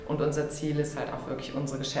Und unser Ziel ist halt auch wirklich,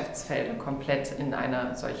 unsere Geschäftsfelder komplett in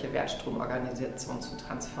eine solche Wertstromorganisation zu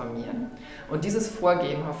transformieren. Und dieses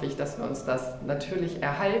Vorgehen hoffe ich, dass wir uns das natürlich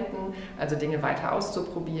erhalten, also Dinge weiter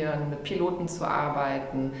auszuprobieren, mit Piloten zu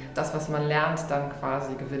arbeiten, das, was man lernt, dann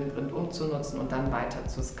quasi gewinnbringend umzunutzen und dann weiter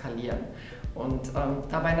zu skalieren. Und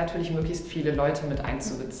dabei natürlich möglichst viele Leute mit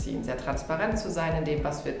einzubeziehen, sehr transparent zu sein in dem,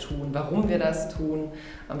 was wir tun, warum wir das tun,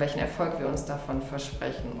 welchen Erfolg wir uns davon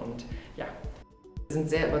versprechen. Und ja, wir sind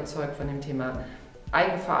sehr überzeugt von dem Thema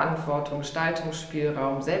Eigenverantwortung,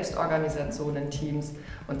 Gestaltungsspielraum, Selbstorganisation in Teams.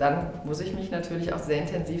 Und dann muss ich mich natürlich auch sehr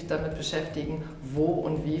intensiv damit beschäftigen, wo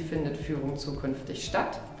und wie findet Führung zukünftig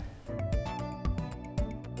statt.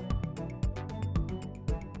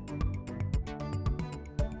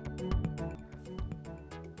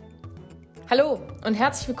 Hallo und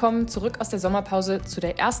herzlich willkommen zurück aus der Sommerpause zu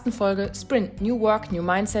der ersten Folge Sprint New Work, New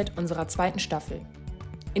Mindset unserer zweiten Staffel.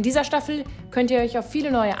 In dieser Staffel könnt ihr euch auf viele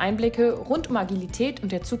neue Einblicke rund um Agilität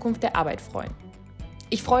und der Zukunft der Arbeit freuen.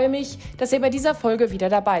 Ich freue mich, dass ihr bei dieser Folge wieder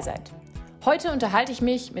dabei seid. Heute unterhalte ich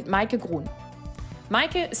mich mit Maike Grun.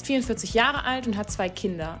 Maike ist 44 Jahre alt und hat 2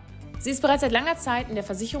 Kinder. Sie ist bereits seit langer Zeit in der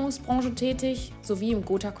Versicherungsbranche tätig, sowie im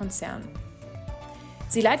Gotha-Konzern.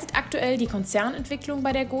 Sie leitet aktuell die Konzernentwicklung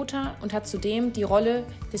bei der Gotha und hat zudem die Rolle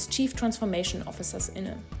des Chief Transformation Officers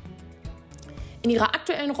inne. In ihrer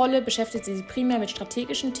aktuellen Rolle beschäftigt sie sich primär mit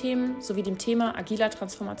strategischen Themen sowie dem Thema agiler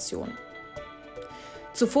Transformation.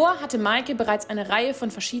 Zuvor hatte Maike bereits eine Reihe von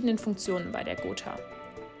verschiedenen Funktionen bei der Gotha.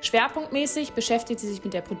 Schwerpunktmäßig beschäftigt sie sich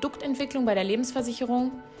mit der Produktentwicklung bei der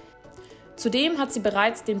Lebensversicherung. Zudem hat sie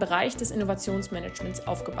bereits den Bereich des Innovationsmanagements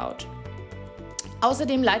aufgebaut.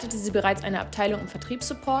 Außerdem leitete sie bereits eine Abteilung im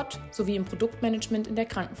Vertriebssupport sowie im Produktmanagement in der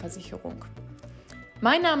Krankenversicherung.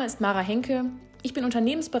 Mein Name ist Mara Henke, ich bin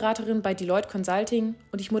Unternehmensberaterin bei Deloitte Consulting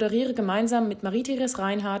und ich moderiere gemeinsam mit Marie-Therese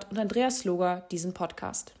Reinhardt und Andreas Sloger diesen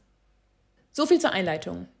Podcast. So viel zur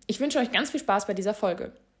Einleitung. Ich wünsche euch ganz viel Spaß bei dieser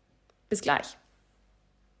Folge. Bis gleich.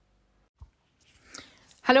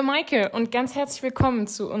 Hallo Maike und ganz herzlich willkommen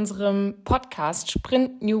zu unserem Podcast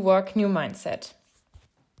Sprint New Work, New Mindset.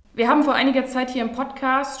 Wir haben vor einiger Zeit hier im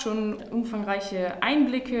Podcast schon umfangreiche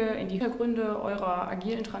Einblicke in die Hintergründe eurer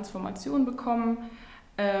agilen Transformation bekommen.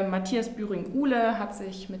 Matthias Bühring-Uhle hat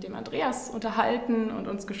sich mit dem Andreas unterhalten und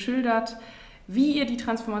uns geschildert, wie ihr die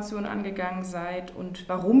Transformation angegangen seid und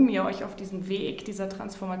warum ihr euch auf diesem Weg dieser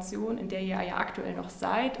Transformation, in der ihr ja aktuell noch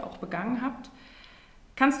seid, auch begangen habt.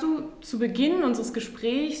 Kannst du zu Beginn unseres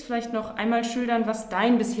Gesprächs vielleicht noch einmal schildern, was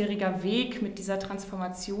dein bisheriger Weg mit dieser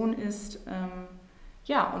Transformation ist?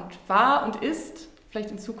 Und war und ist,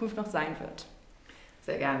 vielleicht in Zukunft noch sein wird.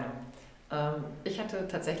 Sehr gerne. Ich hatte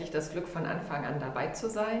tatsächlich das Glück, von Anfang an dabei zu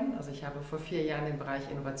sein. Also ich habe vor 4 Jahren den Bereich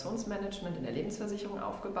Innovationsmanagement in der Lebensversicherung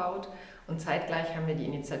aufgebaut und zeitgleich haben wir die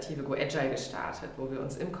Initiative Go Agile gestartet, wo wir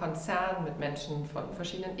uns im Konzern mit Menschen von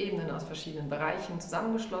verschiedenen Ebenen, aus verschiedenen Bereichen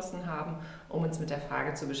zusammengeschlossen haben, um uns mit der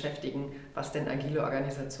Frage zu beschäftigen, was denn agile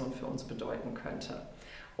Organisation für uns bedeuten könnte.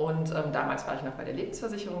 Und damals war ich noch bei der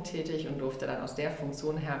Lebensversicherung tätig und durfte dann aus der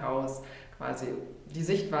Funktion heraus quasi die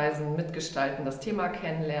Sichtweisen mitgestalten, das Thema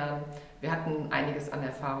kennenlernen. Wir hatten einiges an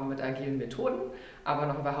Erfahrung mit agilen Methoden, aber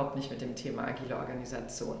noch überhaupt nicht mit dem Thema agile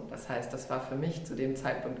Organisation. Das heißt, das war für mich zu dem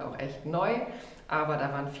Zeitpunkt auch echt neu, aber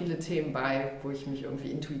da waren viele Themen bei, wo ich mich irgendwie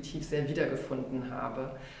intuitiv sehr wiedergefunden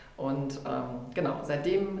habe. Und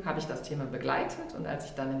seitdem habe ich das Thema begleitet und als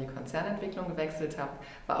ich dann in die Konzernentwicklung gewechselt habe,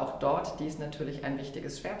 war auch dort dies natürlich ein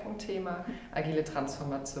wichtiges Schwerpunktthema, agile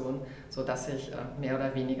Transformation, sodass ich mehr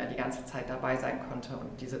oder weniger die ganze Zeit dabei sein konnte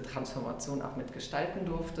und diese Transformation auch mitgestalten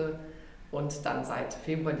durfte. Und dann seit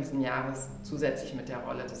Februar diesen Jahres zusätzlich mit der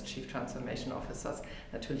Rolle des Chief Transformation Officers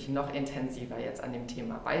natürlich noch intensiver jetzt an dem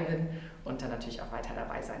Thema bei bin und dann natürlich auch weiter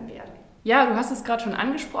dabei sein werde. Ja, du hast es gerade schon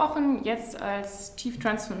angesprochen. Jetzt als Chief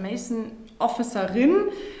Transformation Officerin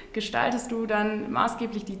gestaltest du dann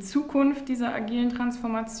maßgeblich die Zukunft dieser agilen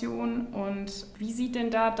Transformation. Und wie sieht denn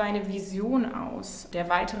da deine Vision aus, der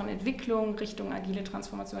weiteren Entwicklung Richtung agile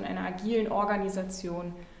Transformation einer agilen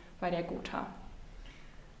Organisation bei der Gotha?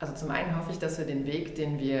 Also zum einen hoffe ich, dass wir den Weg,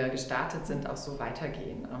 den wir gestartet sind, auch so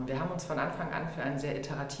weitergehen. Wir haben uns von Anfang an für ein sehr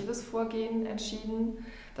iteratives Vorgehen entschieden.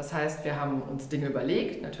 Das heißt, wir haben uns Dinge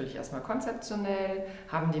überlegt, natürlich erstmal konzeptionell,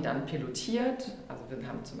 haben die dann pilotiert. Also wir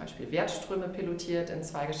haben zum Beispiel Wertströme pilotiert in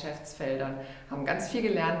 2 Geschäftsfeldern, haben ganz viel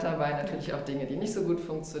gelernt dabei, natürlich auch Dinge, die nicht so gut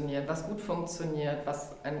funktionieren, was gut funktioniert,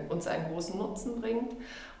 was uns einen großen Nutzen bringt.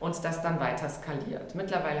 und das dann weiter skaliert.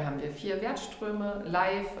 Mittlerweile haben wir 4 Wertströme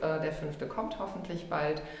live, der 5. kommt hoffentlich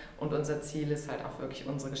bald und unser Ziel ist halt auch wirklich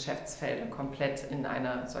unsere Geschäftsfelder komplett in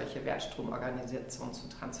eine solche Wertstromorganisation zu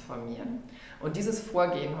transformieren. Und dieses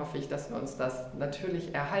Vorgehen hoffe ich, dass wir uns das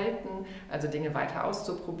natürlich erhalten, also Dinge weiter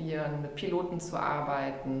auszuprobieren, mit Piloten zu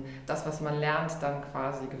arbeiten, das, was man lernt, dann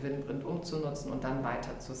quasi gewinnbringend umzunutzen und dann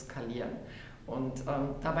weiter zu skalieren. Und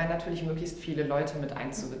dabei natürlich möglichst viele Leute mit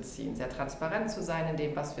einzubeziehen, sehr transparent zu sein in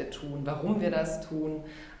dem, was wir tun, warum wir das tun,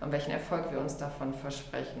 welchen Erfolg wir uns davon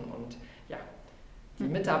versprechen und ja, die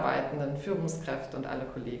Mitarbeitenden, Führungskräfte und alle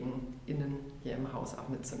KollegInnen hier im Haus auch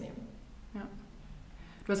mitzunehmen. Ja.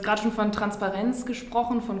 Du hast gerade schon von Transparenz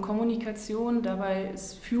gesprochen, von Kommunikation. Dabei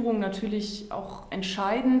ist Führung natürlich auch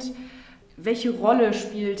entscheidend. Welche Rolle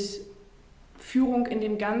spielt Führung in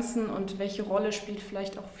dem Ganzen und welche Rolle spielt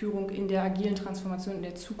vielleicht auch Führung in der agilen Transformation, in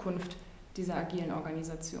der Zukunft dieser agilen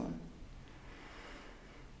Organisation?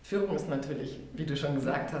 Führung ist natürlich, wie du schon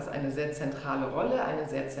gesagt hast, eine sehr zentrale Rolle, eine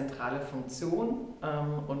sehr zentrale Funktion.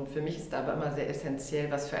 Und für mich ist aber immer sehr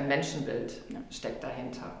essentiell, was für ein Menschenbild steckt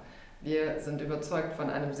dahinter. Wir sind überzeugt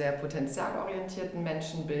von einem sehr potenzialorientierten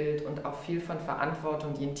Menschenbild und auch viel von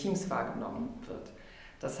Verantwortung, die in Teams wahrgenommen wird.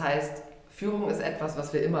 Das heißt, Führung ist etwas,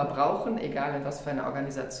 was wir immer brauchen, egal in was für einer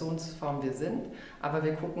Organisationsform wir sind. Aber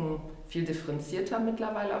wir gucken viel differenzierter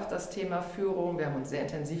mittlerweile auf das Thema Führung. Wir haben uns sehr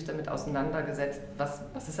intensiv damit auseinandergesetzt, was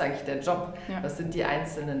ist eigentlich der Job? Ja. Was sind die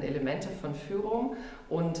einzelnen Elemente von Führung?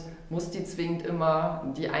 Und muss die zwingend immer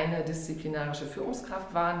die eine disziplinarische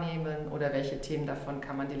Führungskraft wahrnehmen? Oder welche Themen davon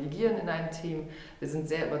kann man delegieren in ein Team? Wir sind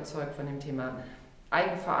sehr überzeugt von dem Thema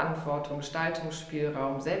Eigenverantwortung,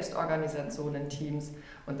 Gestaltungsspielraum, Selbstorganisation in Teams.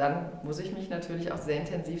 Und dann muss ich mich natürlich auch sehr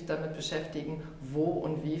intensiv damit beschäftigen, wo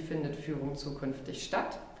und wie findet Führung zukünftig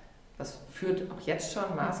statt. Das führt auch jetzt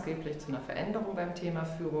schon maßgeblich zu einer Veränderung beim Thema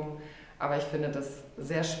Führung. Aber ich finde das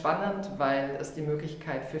sehr spannend, weil es die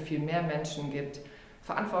Möglichkeit für viel mehr Menschen gibt,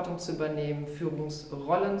 Verantwortung zu übernehmen,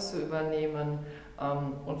 Führungsrollen zu übernehmen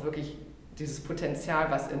und wirklich dieses Potenzial,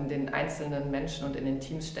 was in den einzelnen Menschen und in den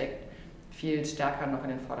Teams steckt, viel stärker noch in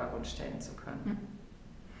den Vordergrund stellen zu können.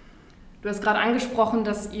 Du hast gerade angesprochen,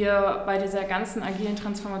 dass ihr bei dieser ganzen agilen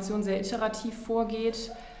Transformation sehr iterativ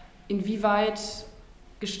vorgeht. Inwieweit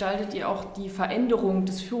gestaltet ihr auch die Veränderung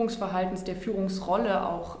des Führungsverhaltens, der Führungsrolle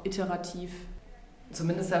auch iterativ?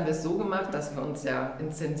 Zumindest haben wir es so gemacht, dass wir uns ja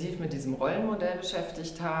intensiv mit diesem Rollenmodell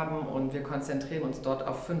beschäftigt haben und wir konzentrieren uns dort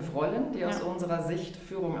auf 5 Rollen, die aus unserer Sicht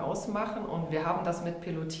Führung ausmachen und wir haben das mit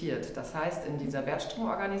pilotiert. Das heißt, in dieser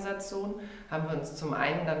Wertstromorganisation haben wir uns zum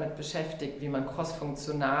einen damit beschäftigt, wie man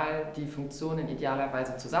crossfunktional die Funktionen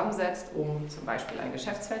idealerweise zusammensetzt, um zum Beispiel ein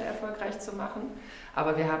Geschäftsfeld erfolgreich zu machen.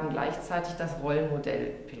 Aber wir haben gleichzeitig das Rollenmodell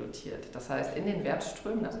pilotiert. Das heißt, in den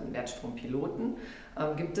Wertströmen, also in den Wertstrompiloten,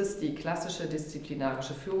 gibt es die klassische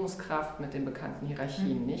disziplinarische Führungskraft mit den bekannten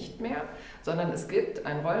Hierarchien nicht mehr, sondern es gibt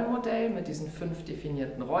ein Rollenmodell mit diesen 5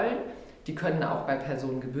 definierten Rollen. Die können auch bei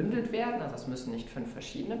Personen gebündelt werden, also es müssen nicht 5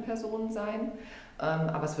 verschiedene Personen sein,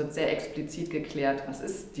 aber es wird sehr explizit geklärt, was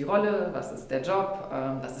ist die Rolle, was ist der Job,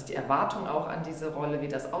 was ist die Erwartung auch an diese Rolle, wie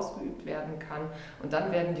das ausgeübt werden kann und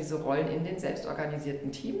dann werden diese Rollen in den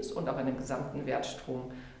selbstorganisierten Teams und auch in dem gesamten Wertstrom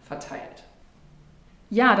verteilt.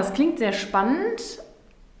 Ja, das klingt sehr spannend.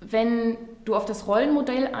 Wenn du auf das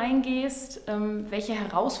Rollenmodell eingehst, welche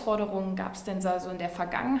Herausforderungen gab es denn also in der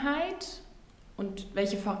Vergangenheit und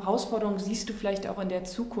welche Herausforderungen siehst du vielleicht auch in der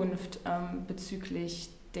Zukunft bezüglich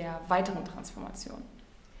der weiteren Transformation?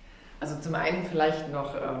 Also zum einen vielleicht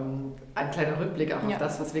noch ein kleiner Rückblick auch auf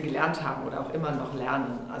das, was wir gelernt haben oder auch immer noch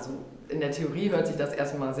lernen. Also in der Theorie hört sich das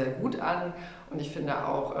erstmal sehr gut an und ich finde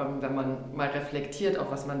auch, wenn man mal reflektiert,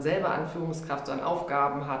 auch was man selber an Führungskraft so an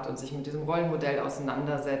Aufgaben hat und sich mit diesem Rollenmodell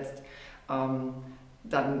auseinandersetzt,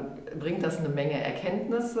 dann bringt das eine Menge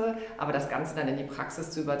Erkenntnisse, aber das Ganze dann in die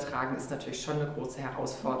Praxis zu übertragen, ist natürlich schon eine große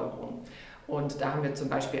Herausforderung. Und da haben wir zum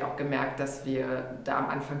Beispiel auch gemerkt, dass wir da am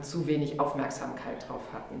Anfang zu wenig Aufmerksamkeit drauf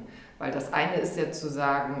hatten. Weil das eine ist ja zu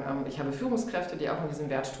sagen, ich habe Führungskräfte, die auch in diesem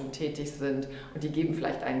Wertstrom tätig sind und die geben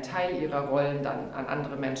vielleicht einen Teil ihrer Rollen dann an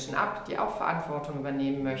andere Menschen ab, die auch Verantwortung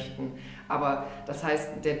übernehmen möchten. Aber das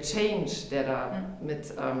heißt, der Change, der da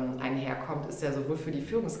mit einherkommt, ist ja sowohl für die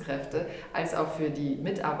Führungskräfte als auch für die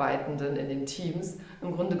Mitarbeitenden in den Teams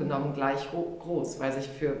im Grunde genommen gleich groß, weil sich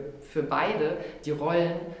für beide die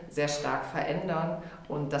Rollen sehr stark verändern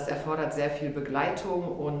und das erfordert sehr viel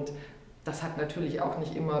Begleitung und das hat natürlich auch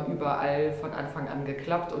nicht immer überall von Anfang an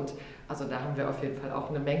geklappt und also da haben wir auf jeden Fall auch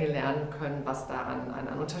eine Menge lernen können, was da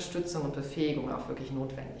an Unterstützung und Befähigung auch wirklich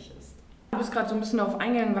notwendig ist. Du bist gerade so ein bisschen darauf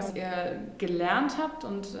eingegangen, was ihr gelernt habt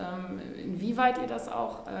und inwieweit ihr das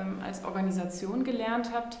auch als Organisation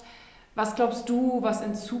gelernt habt. Was glaubst du, was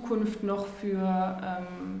in Zukunft noch für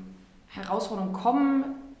Herausforderungen kommen,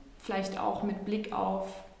 vielleicht auch mit Blick auf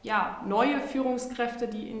neue Führungskräfte,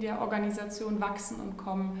 die in der Organisation wachsen und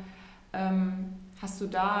kommen? Hast du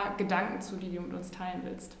da Gedanken zu, die du mit uns teilen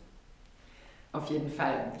willst? Auf jeden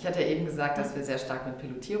Fall. Ich hatte ja eben gesagt, dass wir sehr stark mit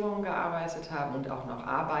Pilotierungen gearbeitet haben und auch noch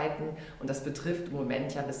arbeiten. Und das betrifft im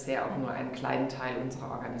Moment ja bisher auch nur einen kleinen Teil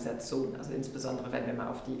unserer Organisation. Also insbesondere, wenn wir mal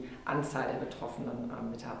auf die Anzahl der betroffenen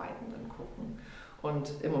Mitarbeitenden gucken.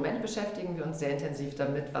 Und im Moment beschäftigen wir uns sehr intensiv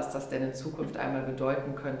damit, was das denn in Zukunft einmal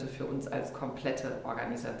bedeuten könnte für uns als komplette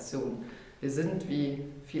Organisation. Wir sind, wie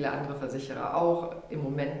viele andere Versicherer auch, im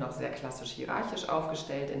Moment noch sehr klassisch hierarchisch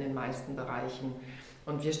aufgestellt in den meisten Bereichen.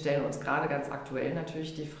 Und wir stellen uns gerade ganz aktuell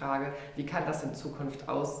natürlich die Frage, wie kann das in Zukunft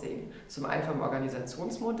aussehen? Zum einen vom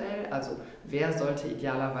Organisationsmodell, also wer sollte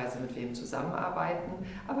idealerweise mit wem zusammenarbeiten,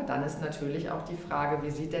 aber dann ist natürlich auch die Frage, wie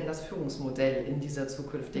sieht denn das Führungsmodell in dieser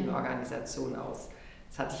zukünftigen Organisation aus?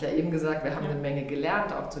 Das hatte ich ja eben gesagt, wir haben eine Menge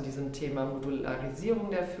gelernt, auch zu diesem Thema Modularisierung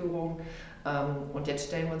der Führung. Und jetzt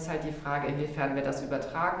stellen wir uns halt die Frage, inwiefern wir das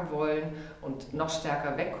übertragen wollen und noch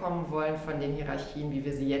stärker wegkommen wollen von den Hierarchien, wie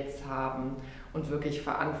wir sie jetzt haben und wirklich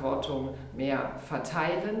Verantwortung mehr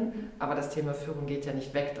verteilen. Aber das Thema Führung geht ja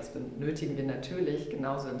nicht weg, das benötigen wir natürlich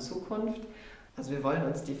genauso in Zukunft. Also wir wollen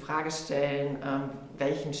uns die Frage stellen,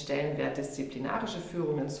 welchen Stellenwert disziplinarische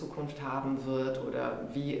Führung in Zukunft haben wird oder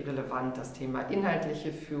wie relevant das Thema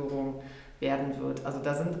inhaltliche Führung werden wird. Also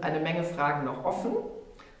da sind eine Menge Fragen noch offen.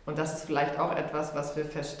 Und das ist vielleicht auch etwas, was wir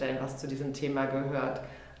feststellen, was zu diesem Thema gehört,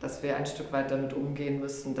 dass wir ein Stück weit damit umgehen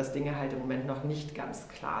müssen, dass Dinge halt im Moment noch nicht ganz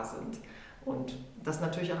klar sind. Und das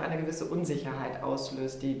natürlich auch eine gewisse Unsicherheit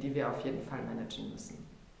auslöst, die wir auf jeden Fall managen müssen.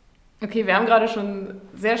 Okay, wir haben gerade schon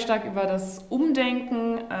sehr stark über das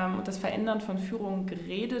Umdenken und das Verändern von Führung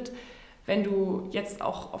geredet. Wenn du jetzt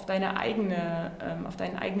auch auf deinen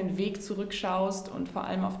eigenen Weg zurückschaust und vor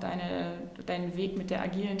allem auf deinen Weg mit der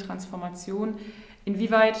agilen Transformation,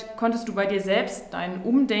 inwieweit konntest du bei dir selbst dein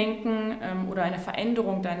Umdenken oder eine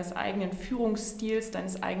Veränderung deines eigenen Führungsstils,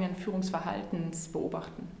 deines eigenen Führungsverhaltens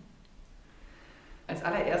beobachten? Als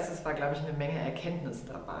allererstes war, glaube ich, eine Menge Erkenntnis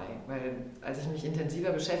dabei, weil als ich mich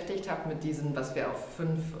intensiver beschäftigt habe mit diesen, was wir auf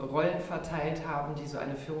 5 Rollen verteilt haben, die so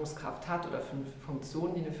eine Führungskraft hat oder 5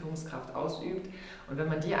 Funktionen, die eine Führungskraft ausübt, und wenn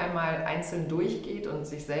man die einmal einzeln durchgeht und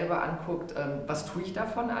sich selber anguckt, was tue ich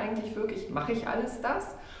davon eigentlich wirklich, mache ich alles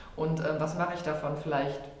das und was mache ich davon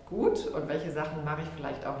vielleicht gut und welche Sachen mache ich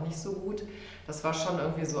vielleicht auch nicht so gut, das war schon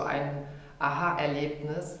irgendwie so ein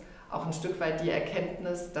Aha-Erlebnis. Auch ein Stück weit die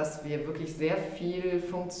Erkenntnis, dass wir wirklich sehr viel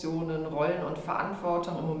Funktionen, Rollen und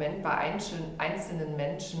Verantwortung im Moment bei einzelnen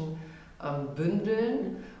Menschen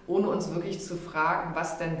bündeln, ohne uns wirklich zu fragen,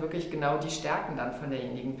 was denn wirklich genau die Stärken dann von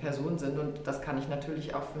derjenigen Person sind. Und das kann ich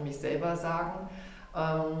natürlich auch für mich selber sagen.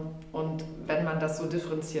 Und wenn man das so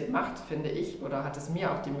differenziert macht, finde ich, oder hat es mir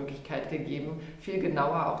auch die Möglichkeit gegeben, viel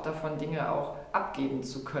genauer auch davon Dinge auch abgeben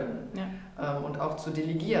zu können und auch zu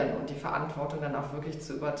delegieren und die Verantwortung dann auch wirklich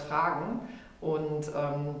zu übertragen. Und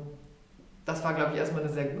das war, glaube ich, erstmal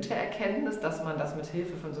eine sehr gute Erkenntnis, dass man das mit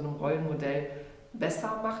Hilfe von so einem Rollenmodell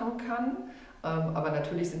besser machen kann. Aber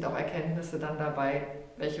natürlich sind auch Erkenntnisse dann dabei,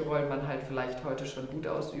 welche Rollen man halt vielleicht heute schon gut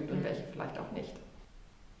ausübt und welche vielleicht auch nicht.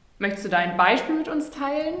 Möchtest du da ein Beispiel mit uns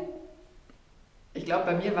teilen? Ich glaube,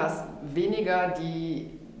 bei mir war es weniger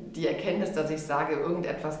die Erkenntnis, dass ich sage,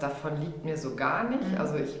 irgendetwas davon liegt mir so gar nicht.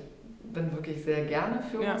 Also ich bin wirklich sehr gerne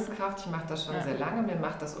Führungskraft, ich mache das schon sehr lange, mir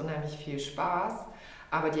macht das unheimlich viel Spaß.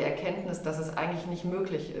 Aber die Erkenntnis, dass es eigentlich nicht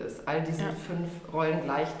möglich ist, all diesen 5 Rollen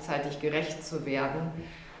gleichzeitig gerecht zu werden,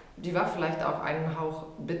 die war vielleicht auch einen Hauch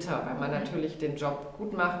bitter, weil man natürlich den Job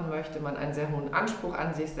gut machen möchte, man einen sehr hohen Anspruch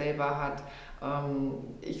an sich selber hat.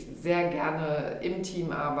 Ich sehr gerne im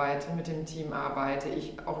Team arbeite, mit dem Team arbeite,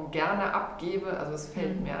 ich auch gerne abgebe, also es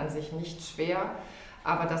fällt mir an sich nicht schwer,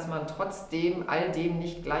 aber dass man trotzdem all dem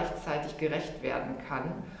nicht gleichzeitig gerecht werden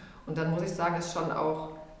kann. Und dann muss ich sagen, ist schon auch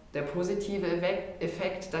der positive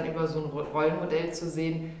Effekt, dann über so ein Rollenmodell zu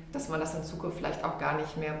sehen, dass man das in Zukunft vielleicht auch gar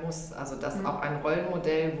nicht mehr muss. Also dass auch ein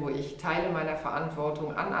Rollenmodell, wo ich Teile meiner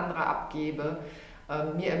Verantwortung an andere abgebe,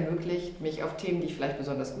 mir ermöglicht, mich auf Themen, die ich vielleicht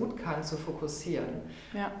besonders gut kann, zu fokussieren.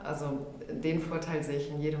 Ja. Also den Vorteil sehe ich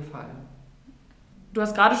in jedem Fall. Du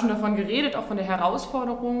hast gerade schon davon geredet, auch von der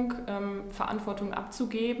Herausforderung, Verantwortung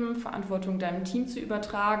abzugeben, Verantwortung deinem Team zu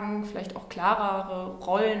übertragen, vielleicht auch klarere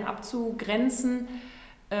Rollen abzugrenzen.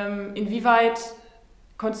 Inwieweit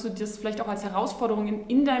konntest du das vielleicht auch als Herausforderung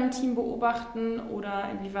in deinem Team beobachten oder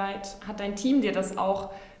inwieweit hat dein Team dir das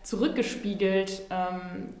auch zurückgespiegelt,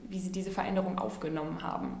 wie sie diese Veränderung aufgenommen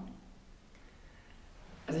haben?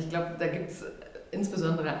 Also ich glaube, da gibt es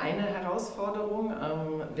insbesondere eine Herausforderung.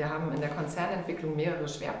 Wir haben in der Konzernentwicklung mehrere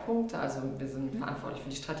Schwerpunkte. Also wir sind verantwortlich für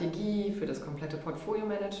die Strategie, für das komplette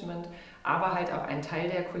Portfolio-Management, aber halt auch ein Teil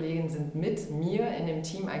der Kollegen sind mit mir in dem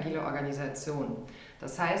Team Agile Organisation.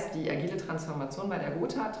 Das heißt, die agile Transformation bei der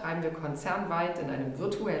Gotha treiben wir konzernweit in einem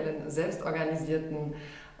virtuellen, selbstorganisierten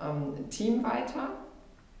Team weiter.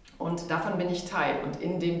 Und davon bin ich Teil. Und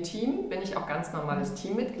in dem Team bin ich auch ganz normales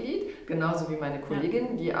Teammitglied, genauso wie meine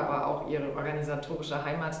Kolleginnen, die aber auch ihre organisatorische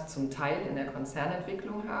Heimat zum Teil in der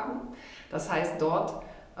Konzernentwicklung haben. Das heißt, dort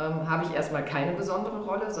habe ich erstmal keine besondere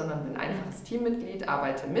Rolle, sondern bin einfaches Teammitglied,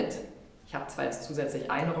 arbeite mit. Ich habe zwar jetzt zusätzlich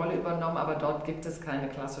eine Rolle übernommen, aber dort gibt es keine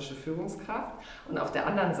klassische Führungskraft. Und auf der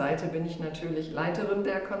anderen Seite bin ich natürlich Leiterin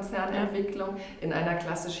der Konzernentwicklung in einer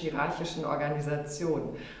klassisch hierarchischen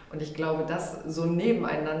Organisation. Und ich glaube, das so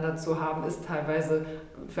nebeneinander zu haben, ist teilweise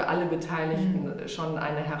für alle Beteiligten schon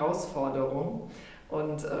eine Herausforderung.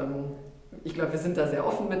 Und ich glaube, wir sind da sehr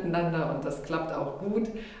offen miteinander und das klappt auch gut.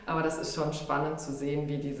 Aber das ist schon spannend zu sehen,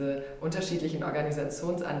 wie diese unterschiedlichen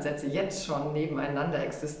Organisationsansätze jetzt schon nebeneinander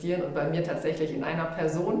existieren und bei mir tatsächlich in einer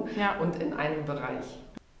Person und in einem Bereich.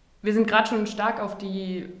 Wir sind gerade schon stark auf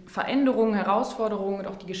die Veränderungen, Herausforderungen und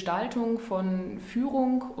auch die Gestaltung von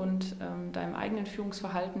Führung und deinem eigenen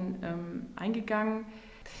Führungsverhalten eingegangen.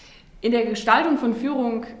 In der Gestaltung von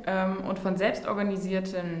Führung und von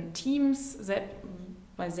selbstorganisierten Teams,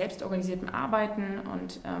 bei selbstorganisiertem Arbeiten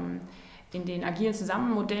und in den agilen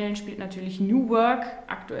Zusammenmodellen spielt natürlich New Work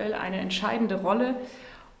aktuell eine entscheidende Rolle.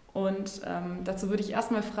 Und dazu würde ich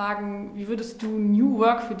erstmal fragen, wie würdest du New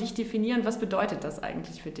Work für dich definieren? Was bedeutet das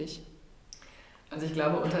eigentlich für dich? Also ich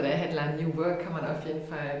glaube, unter der Headline New Work kann man auf jeden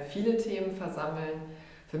Fall viele Themen versammeln.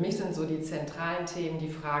 Für mich sind so die zentralen Themen die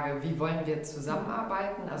Frage, wie wollen wir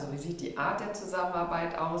zusammenarbeiten? Also wie sieht die Art der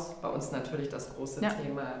Zusammenarbeit aus? Bei uns natürlich das große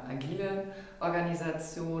Thema agile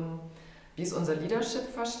Organisation. Wie ist unser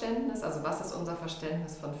Leadership-Verständnis? Also was ist unser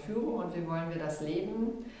Verständnis von Führung und wie wollen wir das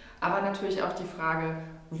leben? Aber natürlich auch die Frage,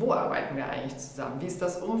 wo arbeiten wir eigentlich zusammen? Wie ist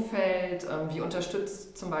das Umfeld? Wie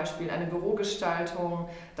unterstützt zum Beispiel eine Bürogestaltung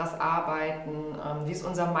das Arbeiten? Wie ist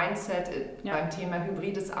unser Mindset beim Thema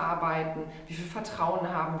hybrides Arbeiten? Wie viel Vertrauen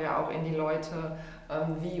haben wir auch in die Leute,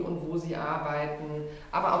 wie und wo sie arbeiten?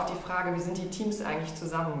 Aber auch die Frage, wie sind die Teams eigentlich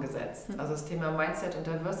zusammengesetzt? Also das Thema Mindset und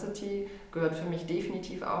Diversity gehört für mich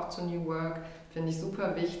definitiv auch zu New Work. Finde ich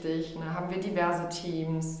super wichtig. Haben wir diverse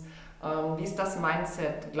Teams? Wie ist das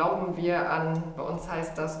Mindset? Glauben wir an, bei uns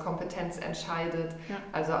heißt das, Kompetenz entscheidet,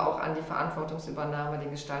 also auch an die Verantwortungsübernahme, den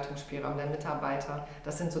Gestaltungsspielraum der Mitarbeiter.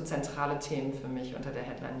 Das sind so zentrale Themen für mich unter der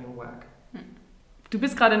Headline New Work. Du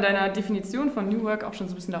bist gerade in deiner Definition von New Work auch schon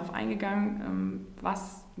so ein bisschen darauf eingegangen,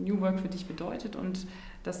 was New Work für dich bedeutet und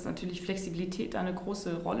dass natürlich Flexibilität da eine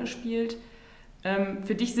große Rolle spielt.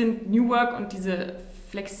 Für dich sind New Work und diese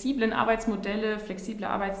flexiblen Arbeitsmodelle, flexible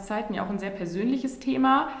Arbeitszeiten ja auch ein sehr persönliches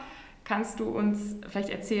Thema. Kannst du uns vielleicht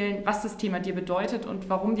erzählen, was das Thema dir bedeutet und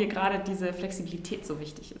warum dir gerade diese Flexibilität so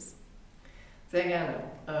wichtig ist? Sehr gerne.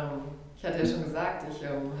 Ich hatte ja schon gesagt, ich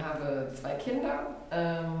habe 2 Kinder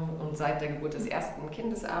und seit der Geburt des ersten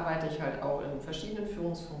Kindes arbeite ich halt auch in verschiedenen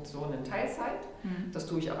Führungsfunktionen in Teilzeit. Das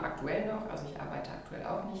tue ich auch aktuell noch, also ich arbeite aktuell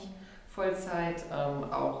auch nicht Vollzeit,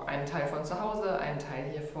 auch einen Teil von zu Hause, einen Teil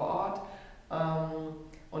hier vor Ort.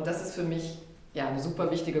 Und das ist für mich eine super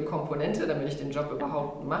wichtige Komponente, damit ich den Job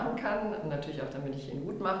überhaupt machen kann und natürlich auch, damit ich ihn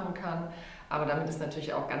gut machen kann. Aber damit ist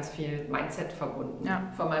natürlich auch ganz viel Mindset verbunden. Ja.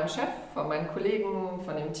 Von meinem Chef, von meinen Kollegen,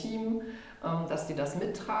 von dem Team, dass die das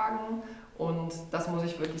mittragen. Und das muss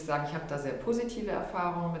ich wirklich sagen, ich habe da sehr positive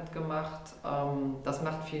Erfahrungen mitgemacht. Das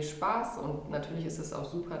macht viel Spaß und natürlich ist es auch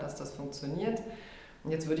super, dass das funktioniert.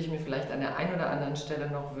 Und jetzt würde ich mir vielleicht an der einen oder anderen Stelle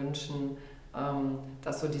noch wünschen,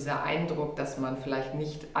 dass so dieser Eindruck, dass man vielleicht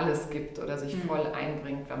nicht alles gibt oder sich voll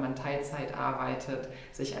einbringt, wenn man Teilzeit arbeitet,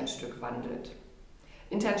 sich ein Stück wandelt.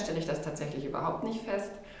 Intern stelle ich das tatsächlich überhaupt nicht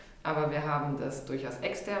fest, aber wir haben das durchaus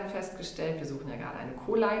extern festgestellt. Wir suchen ja gerade eine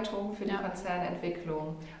Co-Leitung für die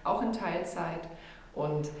Konzernentwicklung, auch in Teilzeit.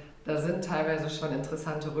 Und da sind teilweise schon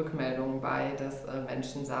interessante Rückmeldungen bei, dass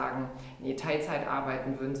Menschen sagen, nee, Teilzeit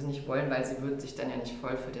arbeiten würden sie nicht wollen, weil sie würden sich dann ja nicht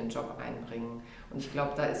voll für den Job einbringen. Und ich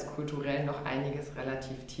glaube, da ist kulturell noch einiges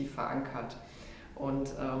relativ tief verankert.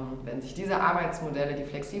 Und wenn sich diese Arbeitsmodelle, die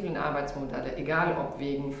flexiblen Arbeitsmodelle, egal ob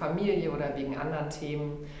wegen Familie oder wegen anderen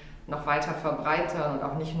Themen, noch weiter verbreitern und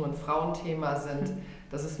auch nicht nur ein Frauenthema sind,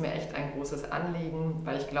 das ist mir echt ein großes Anliegen,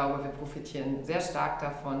 weil ich glaube, wir profitieren sehr stark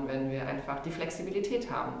davon, wenn wir einfach die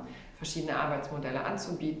Flexibilität haben, verschiedene Arbeitsmodelle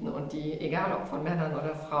anzubieten und die, egal ob von Männern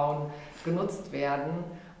oder Frauen, genutzt werden.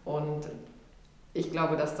 Und Ich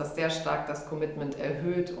glaube, dass das sehr stark das Commitment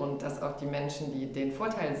erhöht und dass auch die Menschen, die den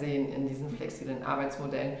Vorteil sehen in diesen flexiblen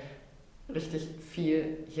Arbeitsmodellen, richtig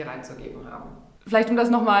viel hier reinzugeben haben. Vielleicht um das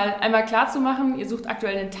nochmal einmal klar zu machen, ihr sucht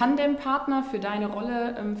aktuell einen Tandempartner für deine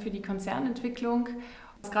Rolle für die Konzernentwicklung. Du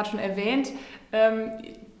hast gerade schon erwähnt,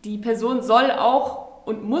 die Person soll auch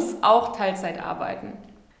und muss auch Teilzeit arbeiten.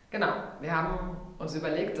 Genau, wir haben uns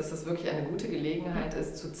überlegt, dass es wirklich eine gute Gelegenheit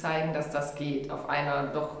ist, zu zeigen, dass das geht, auf einer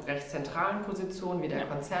doch recht zentralen Position wie der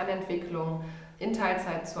Konzernentwicklung in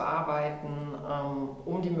Teilzeit zu arbeiten,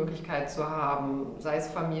 um die Möglichkeit zu haben, sei es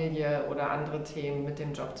Familie oder andere Themen mit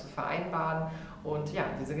dem Job zu vereinbaren. Und ja,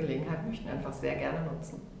 diese Gelegenheit möchten wir einfach sehr gerne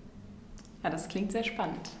nutzen. Ja, das klingt sehr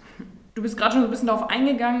spannend. Du bist gerade schon so ein bisschen darauf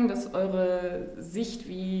eingegangen, dass eure Sicht,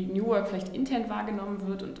 wie New Work vielleicht intern wahrgenommen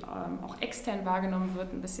wird und auch extern wahrgenommen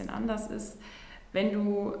wird, ein bisschen anders ist. Wenn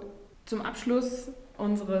du zum Abschluss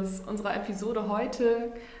unserer Episode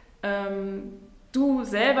heute, du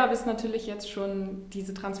selber bist natürlich jetzt schon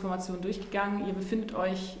diese Transformation durchgegangen, ihr befindet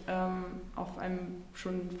euch auf einem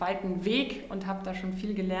schon weiten Weg und habt da schon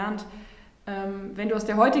viel gelernt. Wenn du aus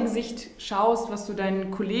der heutigen Sicht schaust, was du deinen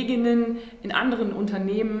Kolleginnen in anderen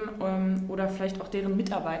Unternehmen oder vielleicht auch deren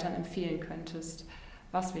Mitarbeitern empfehlen könntest,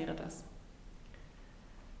 was wäre das?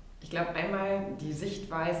 Ich glaube einmal die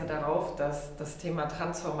Sichtweise darauf, dass das Thema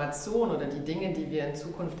Transformation oder die Dinge, die wir in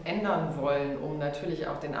Zukunft ändern wollen, um natürlich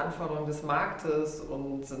auch den Anforderungen des Marktes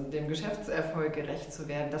und dem Geschäftserfolg gerecht zu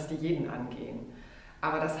werden, dass die jeden angehen.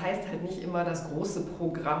 Aber das heißt halt nicht immer das große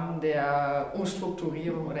Programm der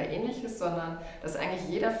Umstrukturierung oder Ähnliches, sondern dass eigentlich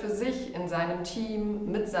jeder für sich in seinem Team,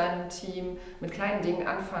 mit kleinen Dingen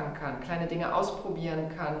anfangen kann, kleine Dinge ausprobieren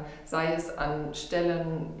kann, sei es an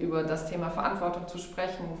Stellen über das Thema Verantwortung zu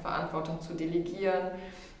sprechen, Verantwortung zu delegieren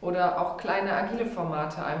oder auch kleine agile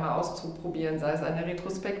Formate einmal auszuprobieren, sei es eine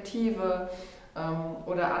Retrospektive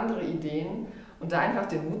oder andere Ideen. Und da einfach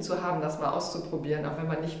den Mut zu haben, das mal auszuprobieren, auch wenn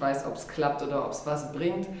man nicht weiß, ob es klappt oder ob es was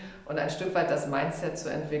bringt. Und ein Stück weit das Mindset zu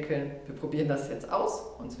entwickeln, wir probieren das jetzt aus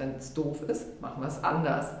und wenn es doof ist, machen wir es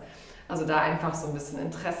anders. Also da einfach so ein bisschen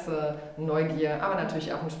Interesse, Neugier, aber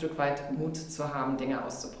natürlich auch ein Stück weit Mut zu haben, Dinge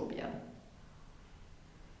auszuprobieren.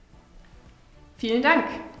 Vielen Dank.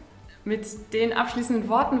 Mit den abschließenden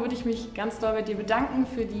Worten würde ich mich ganz doll bei dir bedanken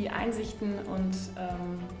für die Einsichten und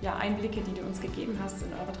Einblicke, die du uns gegeben hast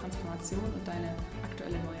in eure Transformation und deine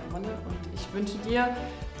aktuelle neue Rolle. Und ich wünsche dir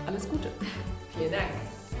alles Gute. Vielen Dank.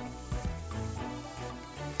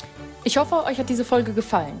 Ich hoffe, euch hat diese Folge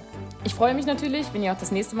gefallen. Ich freue mich natürlich, wenn ihr auch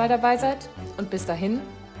das nächste Mal dabei seid. Und bis dahin,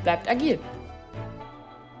 bleibt agil.